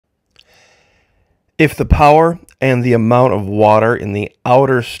If the power and the amount of water in the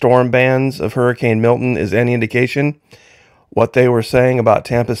outer storm bands of Hurricane Milton is any indication, what they were saying about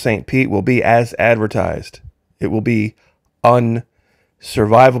Tampa St. Pete will be as advertised. It will be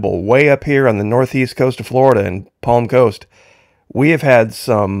unsurvivable. Way up here on the northeast coast of Florida and Palm Coast, we have had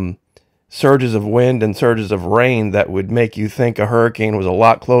some surges of wind and surges of rain that would make you think a hurricane was a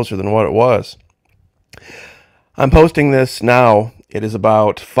lot closer than what it was. I'm posting this now. It is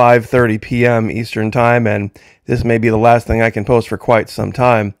about 5:30 p.m. Eastern Time, and this may be the last thing I can post for quite some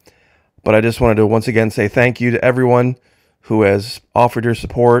time. But I just wanted to once again say thank you to everyone who has offered your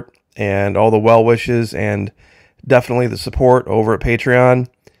support and all the well wishes and definitely the support over at Patreon.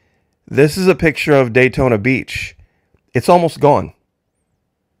 This is a picture of Daytona Beach. It's almost gone.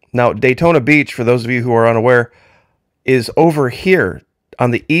 Now, Daytona Beach, for those of you who are unaware, is over here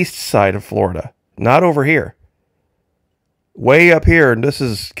on the east side of Florida, not over here. Way up here, and this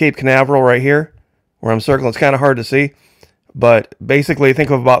is Cape Canaveral right here, where I'm circling. It's kind of hard to see, but basically think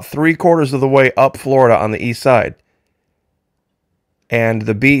of about 3/4 of the way up Florida on the east side. And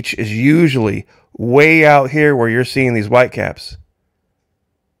the beach is usually way out here where you're seeing these whitecaps.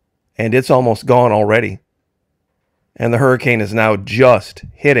 And it's almost gone already. And the hurricane is now just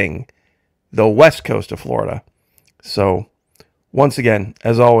hitting the west coast of Florida. So, once again,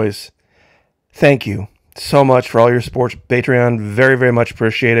 as always, thank you so much for all your support. Patreon, very, very much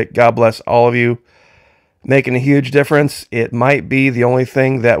appreciate it. God bless all of you. Making a huge difference. It might be the only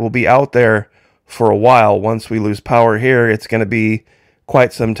thing that will be out there for a while. Once we lose power here, it's going to be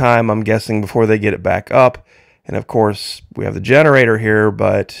quite some time, I'm guessing, before they get it back up. And of course, we have the generator here,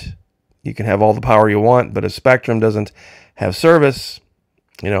 but you can have all the power you want, but if Spectrum doesn't have service,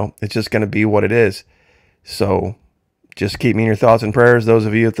 it's just going to be what it is. So just keep me in your thoughts and prayers. Those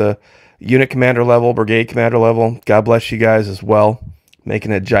of you at the unit commander level, brigade commander level, God bless you guys as well.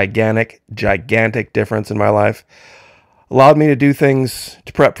 Making a gigantic, gigantic difference in my life. Allowed me to do things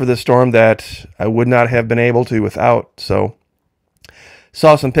to prep for this storm that I would not have been able to without. So,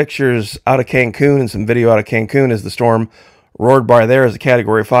 saw some pictures out of Cancun and some video out of Cancun as the storm roared by there as a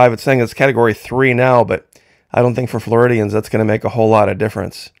Category 5. It's saying it's Category 3 now, but I don't think for Floridians that's going to make a whole lot of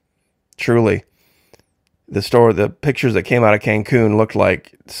difference. Truly. The pictures that came out of Cancun looked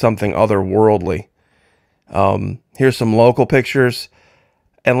like something otherworldly. Here's some local pictures.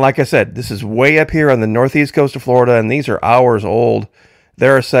 And like I said, this is way up here on the northeast coast of Florida, and these are hours old.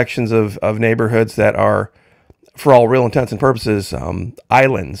 There are sections of neighborhoods that are, for all real intents and purposes,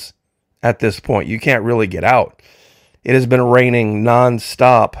 islands at this point. You can't really get out. It has been raining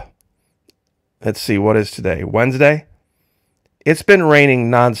nonstop. Let's see, what is today? Wednesday? It's been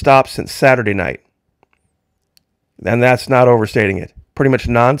raining nonstop since Saturday night. And that's not overstating it. Pretty much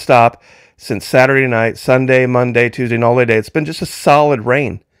nonstop since Saturday night, Sunday, Monday, Tuesday, and all day. It's been just a solid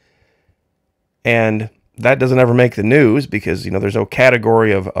rain. And that doesn't ever make the news because, there's no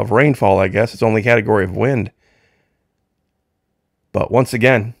category of rainfall, I guess. It's only category of wind. But once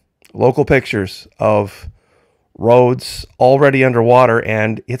again, local pictures of roads already underwater,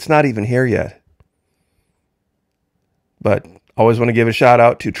 and it's not even here yet. But always want to give a shout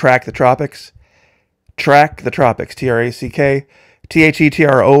out to Track the Tropics. Track the Tropics, TRACK,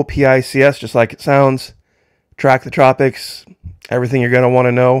 THETROPICS, just like it sounds. Track the Tropics, everything you're going to want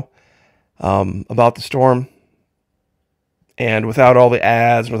to know about the storm. And without all the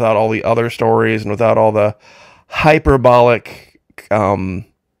ads, without all the other stories, and without all the hyperbolic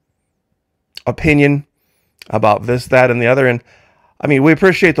opinion about this, that, and the other. And I mean, we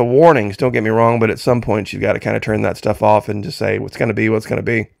appreciate the warnings, don't get me wrong, but at some point you've got to kind of turn that stuff off and just say what's going to be, what's going to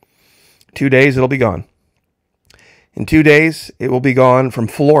be. 2 days, it'll be gone. In 2 days, it will be gone from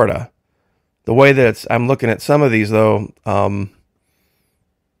Florida. The way that I'm looking at some of these, though,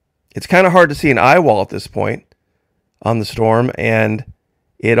 it's kind of hard to see an eye wall at this point on the storm, and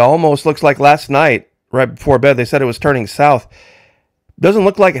it almost looks like last night, right before bed, they said it was turning south. Doesn't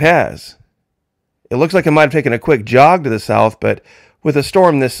look like it has. It looks like it might have taken a quick jog to the south, but with a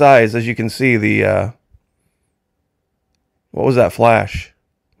storm this size, as you can see, what was that flash?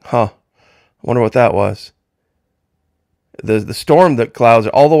 Huh. I wonder what that was. The storm that clouds are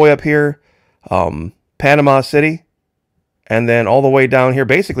all the way up here, Panama City, and then all the way down here,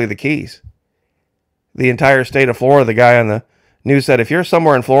 basically the Keys. The entire state of Florida. The guy on the news said, if you're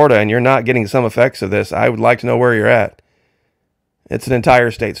somewhere in Florida and you're not getting some effects of this, I would like to know where you're at. It's an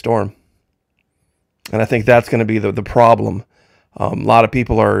entire state storm. And I think that's going to be the problem. A lot of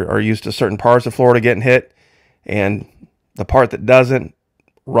people are used to certain parts of Florida getting hit, and the part that doesn't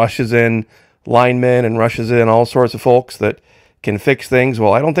rushes in linemen and rushes in all sorts of folks that can fix things.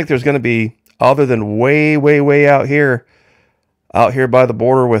 Well, I don't think there's going to be, other than way, way, way out here by the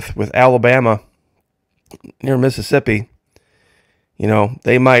border with Alabama, near Mississippi, you know,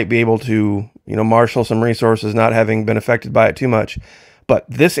 they might be able to, you know, marshal some resources, not having been affected by it too much. But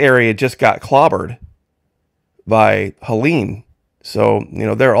this area just got clobbered by Helene. So, you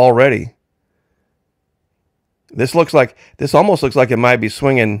know, they're already. This almost looks like it might be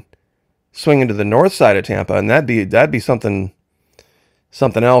swinging to the north side of Tampa, and that'd be something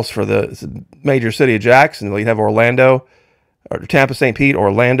else for the major city of Jacksonville. You'd have Orlando, or Tampa, St. Pete,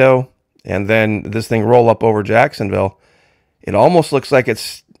 Orlando, and then this thing roll up over Jacksonville. It almost looks like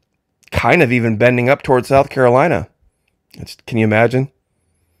it's kind of even bending up towards South Carolina. Can you imagine?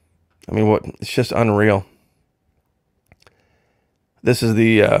 I mean, it's just unreal. This is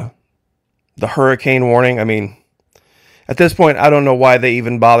the hurricane warning. I mean, at this point, I don't know why they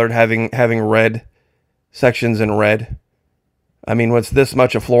even bothered having red sections in red. I mean, what's this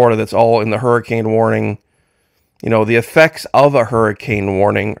much of Florida that's all in the hurricane warning? You know, the effects of a hurricane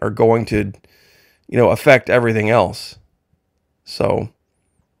warning are going to, you know, affect everything else. So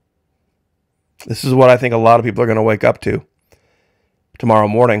this is what I think a lot of people are going to wake up to tomorrow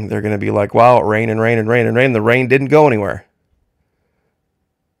morning. They're going to be like, wow, it rained and rained and rained and rained. The rain didn't go anywhere.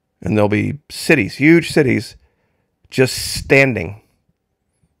 And there'll be cities, huge cities, just standing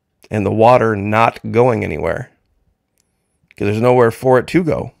and the water not going anywhere because there's nowhere for it to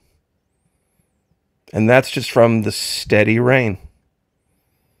go. And that's just from the steady rain.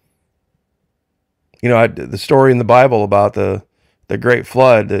 You know, the story in the Bible about the great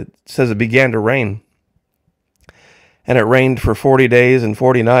flood, that says it began to rain. And it rained for 40 days and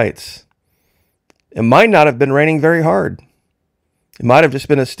 40 nights. It might not have been raining very hard. It might have just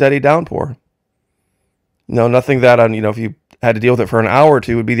been a steady downpour. No, nothing that, you know, if you had to deal with it for an hour or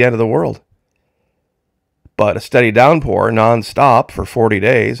two, would be the end of the world. But a steady downpour, nonstop, for 40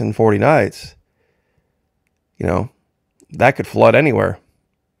 days and 40 nights, you know, that could flood anywhere.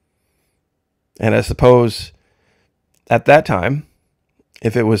 And I suppose at that time,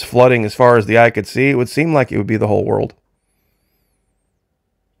 if it was flooding as far as the eye could see, it would seem like it would be the whole world.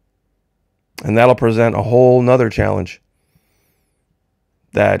 And that'll present a whole nother challenge.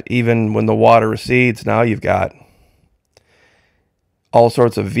 That even when the water recedes, now you've got all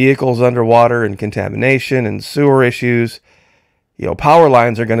sorts of vehicles underwater and contamination and sewer issues. You know, power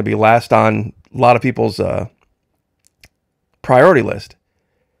lines are going to be last on a lot of people's priority list.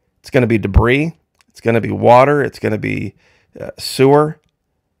 It's going to be debris. It's going to be water. It's going to be sewer.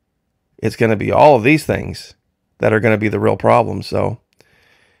 It's going to be all of these things that are going to be the real problem. So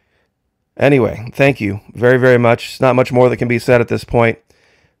anyway, thank you very, very much. It's not much more that can be said at this point.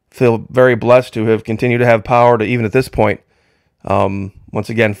 Feel very blessed to have continued to have power to even at this point. Once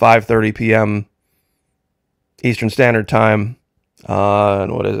again, 5:30 p.m. Eastern Standard Time.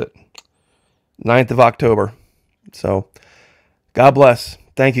 And what is it? 9th of October. So God bless.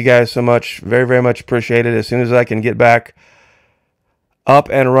 Thank you guys so much. Very, very much appreciated. As soon as I can get back up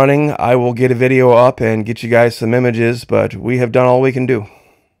and running, I will get a video up and get you guys some images. But we have done all we can do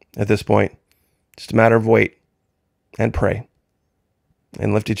at this point. Just a matter of wait and pray.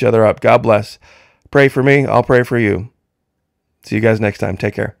 And lift each other up. God bless. Pray for me. I'll pray for you. See you guys next time.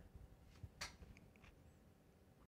 Take care.